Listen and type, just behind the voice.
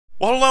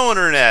Well, hello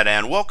Internet,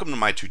 and welcome to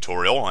my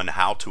tutorial on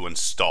how to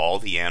install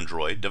the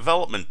Android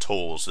development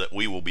tools that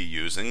we will be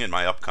using in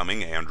my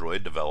upcoming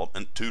Android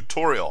development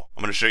tutorial.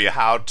 I'm going to show you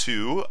how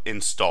to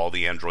install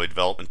the Android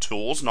development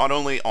tools not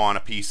only on a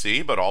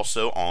PC but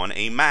also on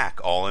a Mac,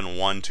 all in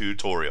one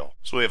tutorial.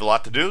 So we have a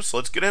lot to do, so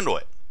let's get into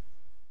it.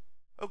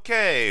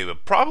 Okay,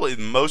 probably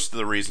most of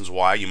the reasons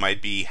why you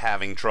might be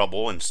having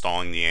trouble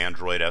installing the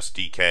Android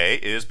SDK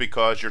is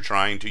because you're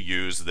trying to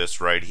use this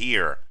right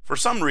here. For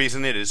some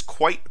reason it is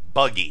quite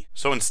buggy.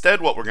 So instead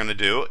what we're going to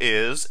do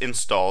is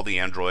install the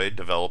Android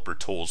Developer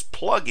Tools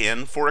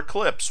plugin for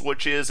Eclipse,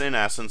 which is in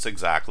essence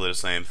exactly the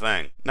same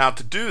thing. Now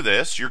to do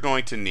this you're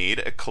going to need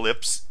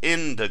Eclipse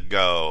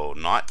Indigo,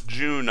 not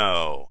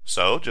Juno.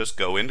 So just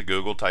go into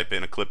Google, type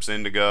in Eclipse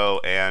Indigo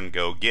and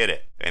go get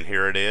it. And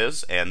here it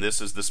is, and this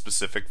is the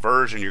specific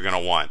version you're going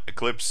to want,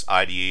 Eclipse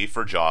IDE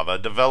for Java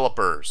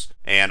developers.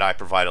 And I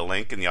provide a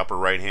link in the upper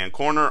right hand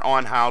corner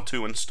on how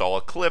to install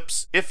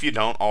Eclipse if you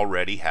don't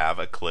already have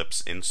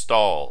Eclipse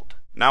installed.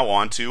 Now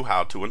on to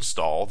how to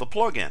install the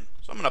plugin.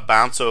 So I'm going to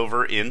bounce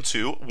over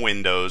into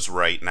Windows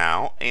right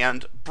now,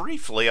 and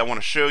briefly I want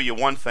to show you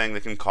one thing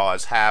that can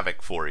cause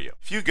havoc for you.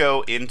 If you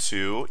go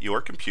into your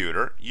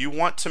computer, you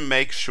want to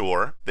make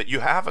sure that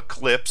you have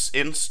Eclipse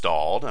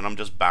installed, and I'm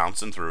just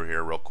bouncing through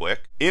here real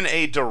quick. In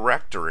a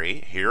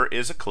directory, here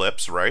is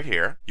Eclipse right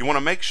here. You want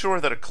to make sure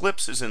that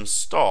Eclipse is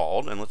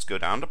installed, and let's go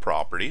down to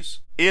Properties,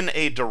 in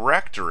a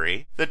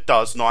directory that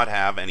does not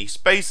have any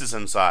spaces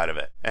inside of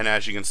it. And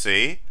as you can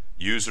see,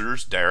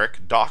 Users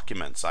Derek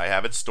Documents. I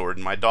have it stored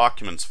in my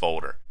Documents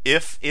folder.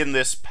 If in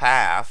this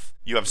path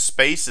you have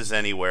spaces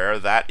anywhere,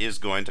 that is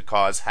going to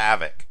cause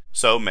havoc.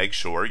 So make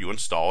sure you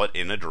install it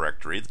in a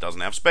directory that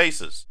doesn't have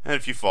spaces. And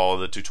if you follow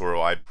the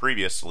tutorial I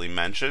previously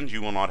mentioned,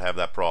 you will not have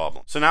that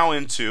problem. So now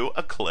into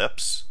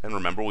Eclipse, and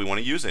remember we want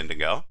to use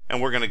Indigo, and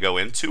we're going to go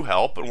into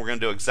Help, and we're going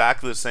to do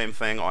exactly the same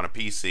thing on a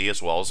PC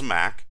as well as a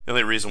Mac. The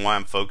only reason why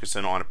I'm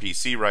focusing on a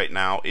PC right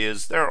now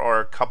is there are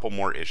a couple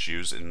more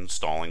issues in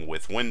installing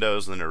with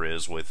Windows than there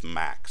is with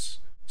Macs.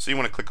 So you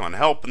want to click on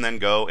Help and then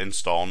go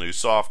Install New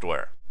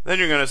Software. Then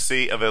you're going to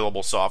see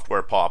available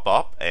software pop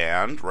up,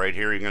 and right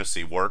here you're going to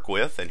see Work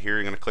With, and here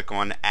you're going to click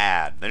on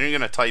Add. Then you're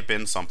going to type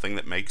in something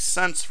that makes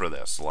sense for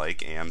this,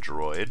 like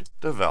Android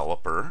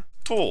Developer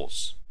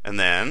Tools. And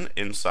then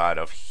inside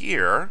of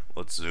here,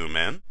 let's zoom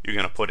in, you're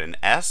going to put an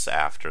S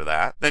after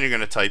that. Then you're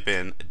going to type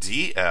in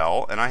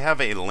DL, and I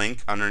have a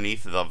link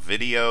underneath the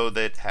video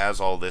that has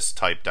all this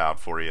typed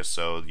out for you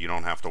so you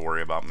don't have to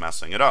worry about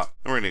messing it up.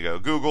 And we're going to go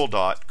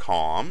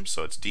google.com,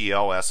 so it's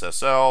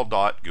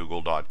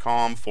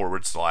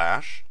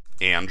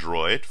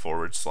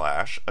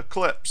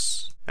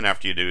dlssl.google.com/android/Eclipse. And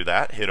after you do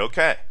that, hit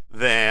OK.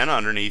 Then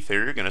underneath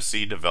here you're going to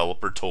see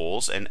Developer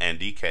Tools and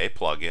Ndk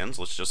Plugins.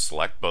 Let's just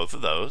select both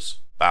of those.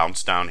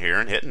 Bounce down here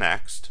and hit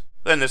Next.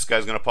 Then this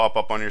guy's going to pop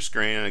up on your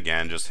screen, and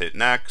again just hit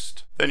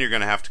Next. Then you're going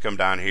to have to come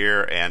down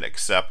here and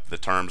accept the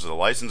terms of the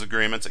license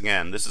agreements.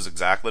 Again, this is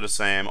exactly the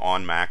same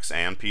on Macs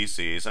and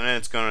PCs, and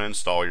it's going to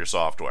install your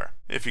software.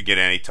 If you get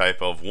any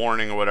type of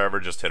warning or whatever,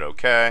 just hit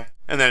OK.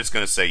 And then it's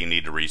going to say you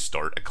need to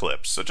restart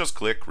Eclipse, so just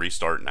click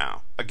Restart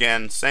Now.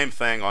 Again, same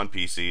thing on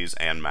PCs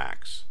and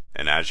Macs.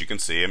 And as you can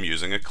see, I'm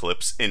using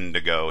Eclipse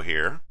Indigo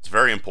here. It's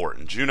very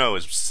important. Juno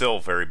is still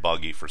very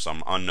buggy for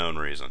some unknown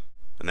reason.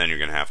 And then you're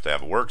going to have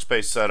a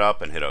workspace set up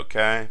and hit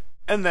OK.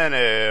 And then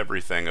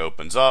everything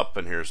opens up,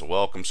 and here's a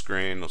welcome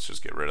screen. Let's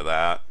just get rid of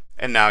that.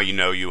 And now you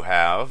know you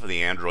have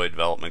the Android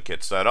Development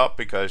Kit set up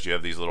because you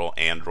have these little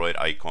Android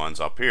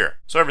icons up here.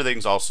 So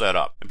everything's all set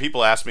up. And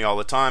people ask me all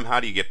the time, how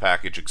do you get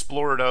Package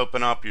Explorer to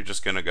open up? You're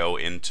just going to go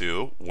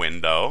into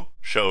Window,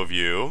 Show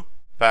View,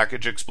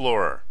 Package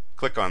Explorer.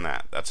 Click on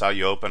that. That's how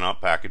you open up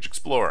Package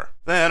Explorer.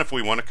 Then if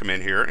we want to come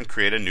in here and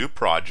create a new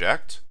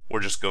project, we're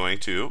just going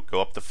to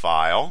go up to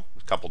File.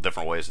 Couple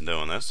different ways of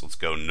doing this. Let's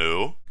go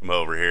New, come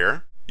over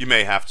here. You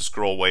may have to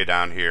scroll way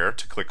down here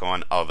to click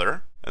on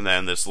Other, and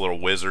then this little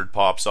wizard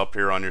pops up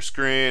here on your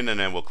screen, and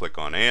then we'll click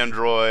on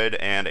Android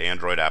and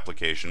Android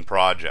Application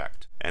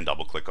Project and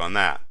double click on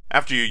that.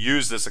 After you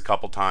use this a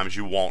couple times,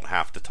 you won't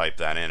have to type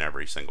that in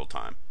every single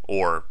time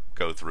or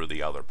go through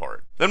the other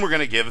part. Then we're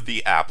going to give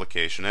the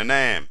application a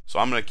name. So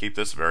I'm going to keep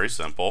this very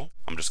simple.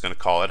 I'm just going to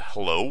call it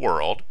Hello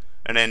World.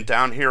 And then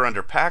down here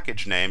under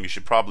package name, you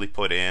should probably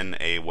put in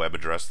a web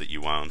address that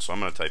you own. So I'm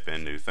going to type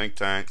in New Think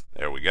Tank.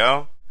 There we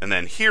go. And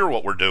then here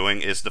what we're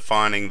doing is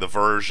defining the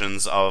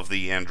versions of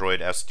the Android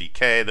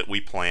SDK that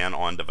we plan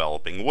on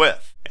developing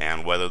with.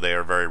 And whether they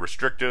are very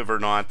restrictive or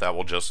not, that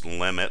will just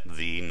limit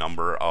the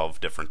number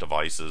of different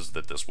devices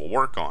that this will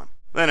work on.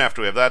 Then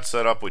after we have that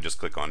set up, we just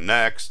click on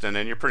Next, and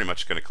then you're pretty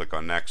much going to click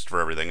on Next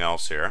for everything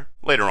else here.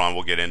 Later on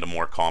we'll get into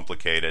more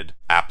complicated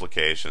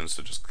applications,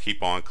 so just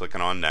keep on clicking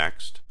on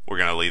Next. We're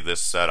going to leave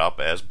this set up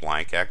as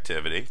blank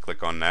activity.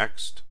 Click on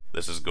Next.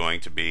 This is going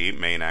to be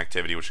main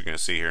activity, which you're going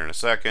to see here in a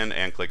second,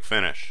 and click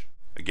Finish.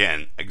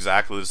 Again,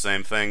 exactly the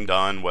same thing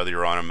done whether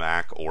you're on a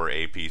Mac or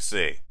a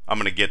PC. I'm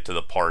going to get to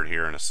the part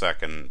here in a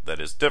second that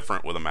is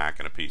different with a Mac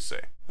and a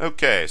PC.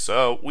 Okay,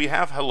 so we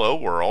have Hello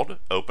World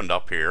opened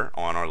up here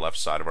on our left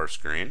side of our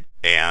screen,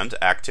 and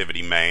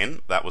Activity Main.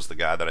 That was the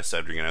guy that I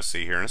said you're going to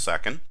see here in a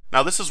second.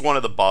 Now this is one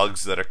of the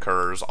bugs that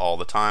occurs all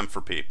the time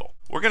for people.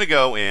 We're going to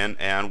go in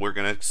and we're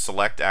going to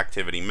select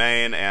Activity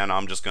Main, and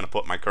I'm just going to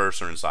put my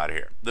cursor inside of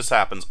here. This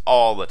happens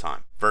all the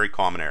time. Very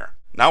common error.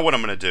 Now what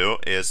I'm going to do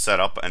is set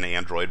up an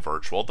Android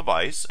virtual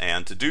device,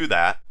 and to do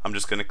that I'm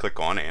just going to click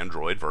on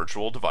Android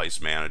Virtual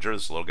Device Manager,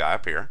 this little guy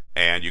up here,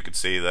 and you can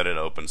see that it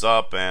opens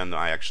up and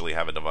I actually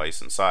have a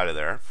device inside of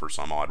there for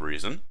some odd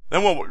reason.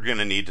 Then what we're going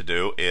to need to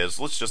do is,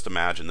 let's just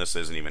imagine this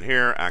isn't even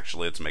here.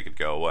 Actually, let's make it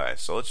go away.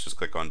 So let's just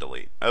click on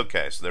delete.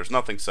 Okay, so there's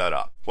nothing set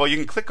up. Well, you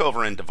can click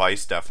over in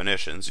device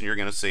definitions and you're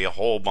going to see a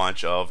whole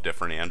bunch of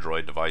different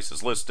Android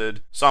devices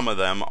listed. Some of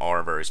them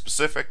are very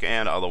specific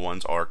and other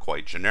ones are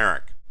quite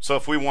generic. So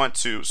if we want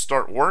to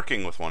start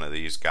working with one of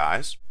these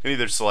guys, we can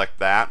either select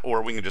that,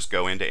 or we can just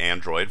go into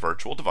Android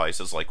Virtual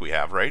Devices like we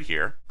have right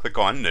here, click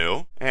on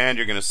New, and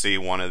you're going to see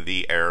one of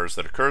the errors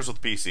that occurs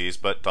with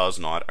PCs but does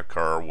not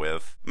occur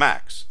with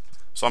Macs.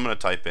 So I'm going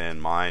to type in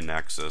my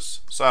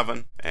Nexus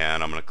 7,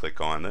 and I'm going to click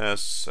on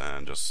this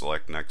and just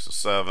select Nexus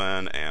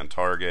 7 and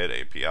target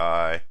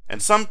API.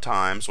 And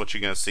sometimes what you're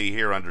going to see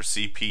here under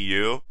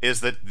CPU is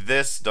that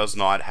this does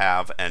not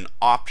have an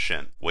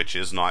option, which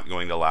is not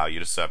going to allow you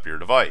to set up your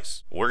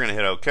device. We're going to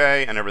hit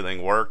OK and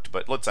everything worked,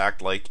 but let's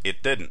act like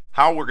it didn't.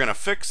 How we're going to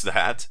fix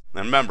that,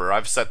 and remember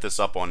I've set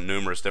this up on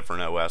numerous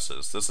different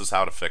OSs. This is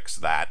how to fix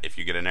that if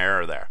you get an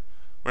error there.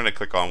 We're going to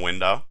click on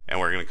Window, and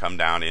we're going to come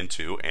down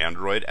into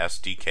Android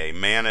Sdk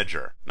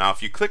Manager. Now,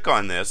 if you click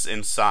on this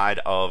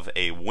inside of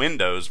a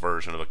Windows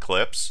version of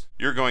Eclipse,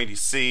 you're going to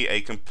see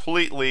a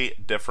completely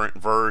different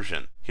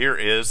version. Here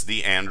is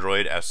the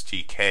Android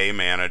Stk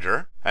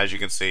Manager. As you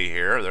can see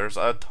here, there's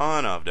a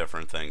ton of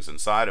different things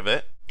inside of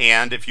it.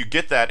 And if you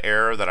get that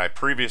error that I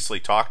previously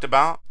talked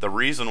about, the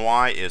reason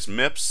why is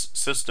MIPS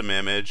system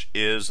image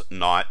is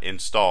not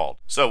installed.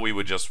 So we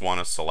would just want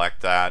to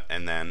select that,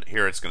 and then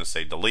here it's going to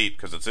say delete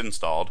because it's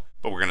installed,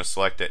 but we're going to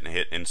select it and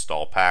hit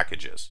install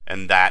packages.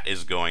 And that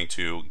is going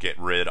to get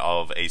rid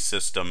of a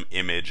system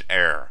image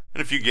error.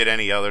 And if you get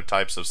any other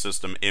types of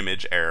system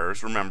image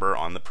errors, remember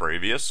on the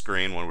previous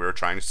screen when we were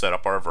trying to set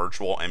up our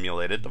virtual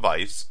emulated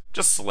device,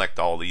 just select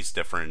all these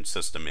different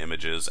system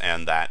images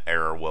and that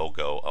error will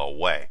go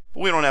away.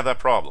 But we don't have that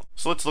problem.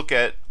 So let's look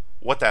at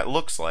what that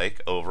looks like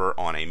over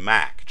on a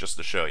Mac just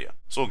to show you.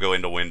 So we'll go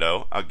into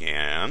Window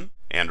again,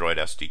 Android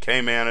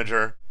Sdk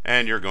Manager,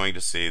 and you're going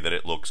to see that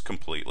it looks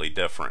completely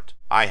different.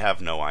 I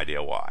have no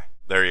idea why.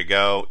 There you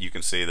go. You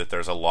can see that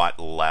there's a lot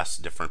less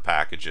different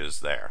packages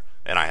there.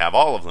 And I have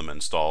all of them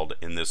installed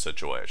in this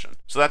situation.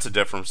 So that's a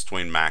difference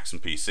between Macs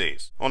and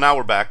PCs. Well, now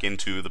we're back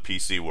into the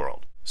PC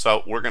world.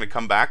 So we're going to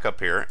come back up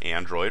here,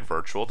 Android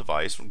Virtual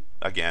Device.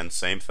 Again,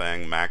 same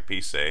thing, Mac,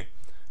 PC.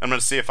 I'm going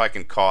to see if I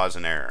can cause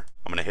an error.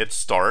 I'm going to hit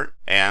Start,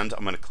 and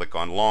I'm going to click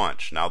on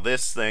Launch. Now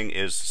this thing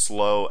is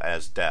slow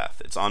as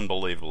death. It's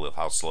unbelievable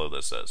how slow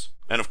this is.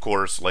 And of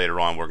course, later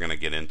on we're going to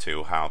get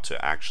into how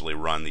to actually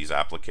run these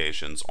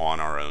applications on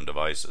our own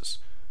devices.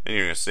 And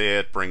you're going to see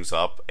it brings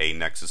up a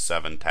Nexus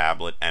 7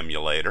 tablet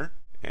emulator,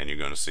 and you're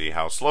going to see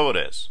how slow it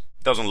is.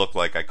 It doesn't look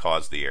like I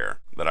caused the error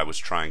that I was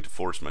trying to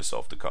force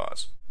myself to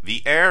cause.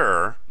 The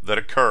error that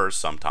occurs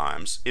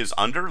sometimes is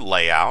under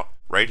Layout,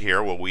 right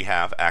here where we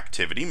have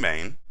Activity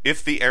Main.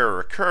 If the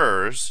error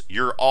occurs,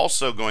 you're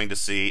also going to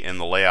see in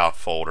the Layout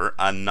folder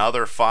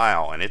another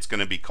file, and it's going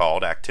to be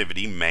called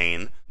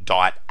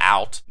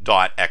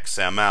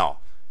activitymain.out.xml.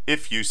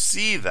 If you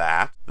see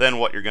that, then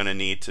what you're going to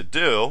need to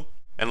do,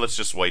 and let's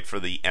just wait for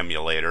the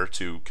emulator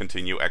to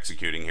continue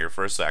executing here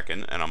for a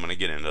second, and I'm going to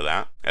get into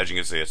that. As you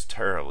can see, it's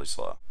terribly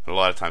slow. A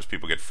lot of times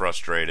people get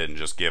frustrated and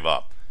just give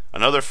up.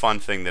 Another fun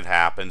thing that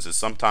happens is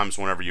sometimes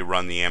whenever you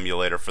run the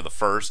emulator for the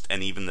first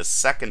and even the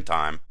second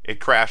time, it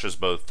crashes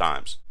both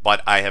times.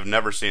 But I have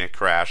never seen it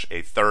crash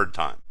a third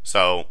time.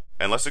 So,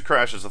 unless it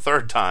crashes a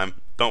third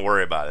time, don't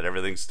worry about it.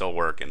 Everything's still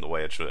working the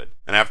way it should.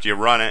 And after you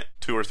run it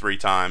 2 or 3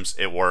 times,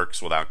 it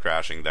works without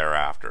crashing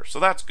thereafter. So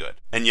that's good.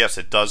 And yes,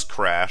 it does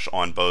crash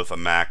on both a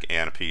Mac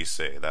and a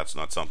PC. That's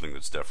not something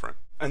that's different.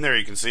 And there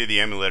you can see the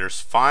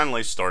emulator's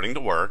finally starting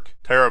to work.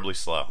 Terribly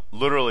slow.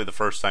 Literally the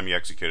first time you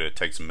execute it, it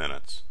takes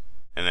minutes.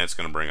 And then it's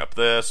going to bring up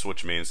this,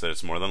 which means that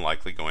it's more than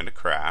likely going to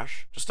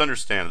crash. Just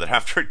understand that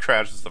after it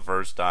crashes the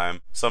first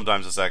time,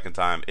 sometimes the second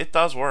time, it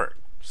does work.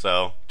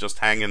 So just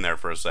hang in there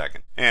for a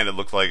second. And it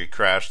looked like it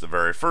crashed the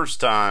very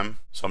first time,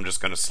 so I'm just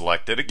going to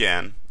select it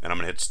again, and I'm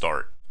going to hit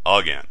Start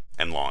again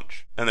and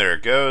Launch. And there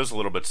it goes, a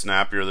little bit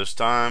snappier this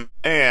time.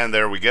 And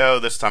there we go.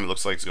 This time it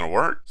looks like it's going to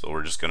work. So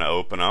we're just going to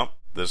open up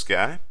this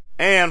guy.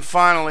 And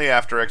finally,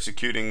 after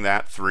executing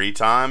that 3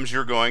 times,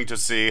 you're going to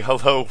see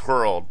Hello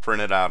World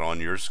printed out on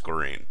your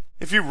screen.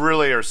 If you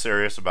really are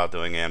serious about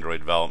doing Android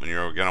development,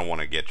 you're going to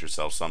want to get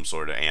yourself some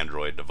sort of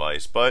Android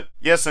device. But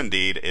yes,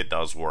 indeed, it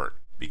does work.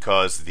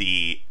 because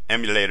the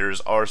emulators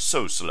are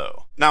so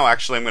slow. Now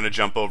actually I'm going to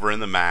jump over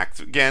in the Mac,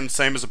 again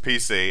same as a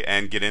PC,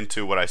 and get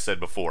into what I said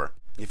before.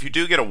 If you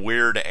do get a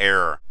weird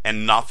error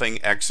and nothing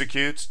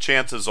executes,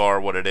 chances are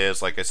what it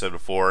is, like I said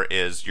before,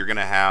 is you're going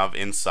to have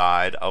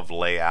inside of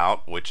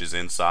layout, which is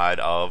inside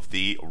of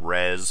the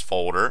res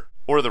folder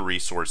or the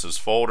resources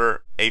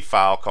folder, a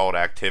file called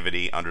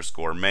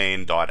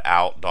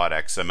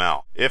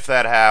activity_main.out.xml. If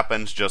that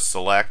happens, just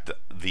select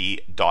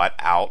the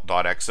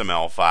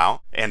 .out.xml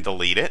file and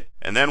delete it.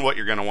 And then what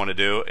you're going to want to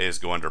do is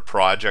go under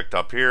project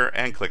up here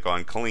and click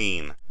on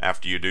clean.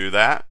 After you do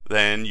that,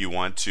 then you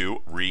want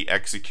to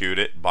re-execute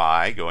it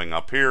by going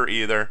up here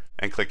either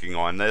and clicking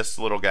on this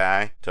little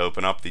guy to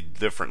open up the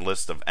different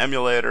list of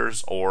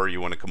emulators, or you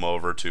want to come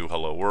over to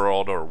Hello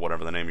World or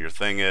whatever the name of your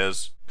thing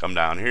is, come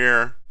down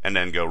here and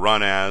then go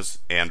run as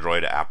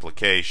Android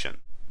application.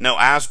 Now,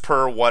 as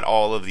per what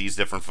all of these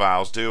different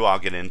files do, I'll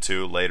get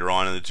into later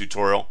on in the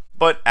tutorial,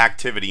 but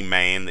activity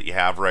main that you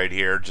have right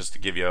here, just to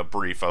give you a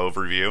brief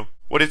overview,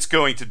 what it's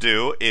going to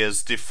do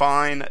is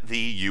define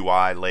the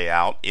UI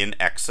layout in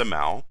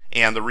XML.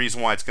 And the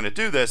reason why it's going to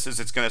do this is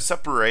it's going to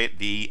separate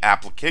the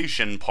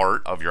application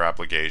part of your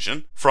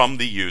application from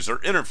the user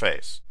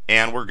interface.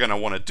 And we're going to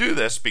want to do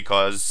this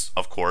because,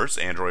 of course,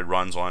 Android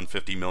runs on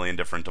 50 million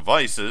different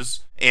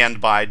devices.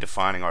 And by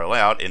defining our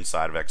layout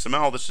inside of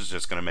XML, this is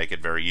just going to make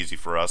it very easy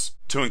for us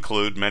to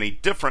include many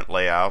different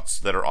layouts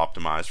that are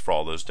optimized for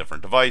all those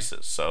different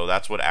devices. So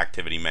that's what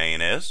activity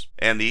main is.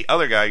 And the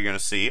other guy you're going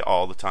to see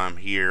all the time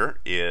here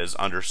is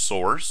under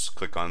source.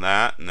 Click on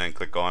that and then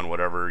click on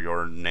whatever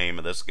your name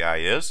of this guy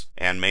is,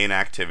 and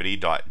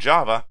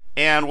mainActivity.java.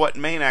 And what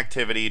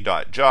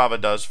mainActivity.java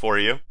does for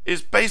you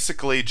is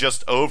basically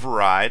just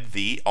override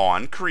the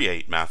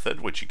onCreate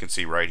method, which you can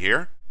see right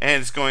here.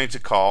 And it's going to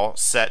call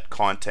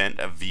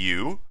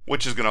setContentView,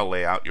 which is going to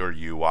lay out your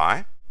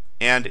UI.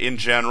 And in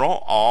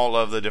general, all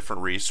of the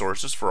different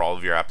resources for all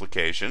of your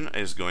application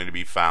is going to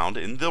be found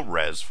in the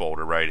res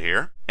folder right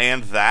here.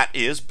 And that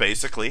is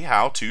basically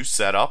how to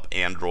set up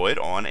Android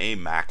on a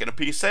Mac and a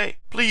PC.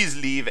 Please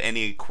leave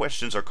any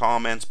questions or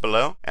comments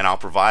below, and I'll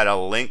provide a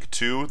link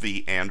to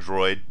the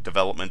Android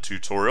development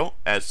tutorial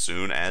as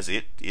soon as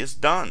it is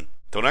done.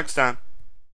 Till next time.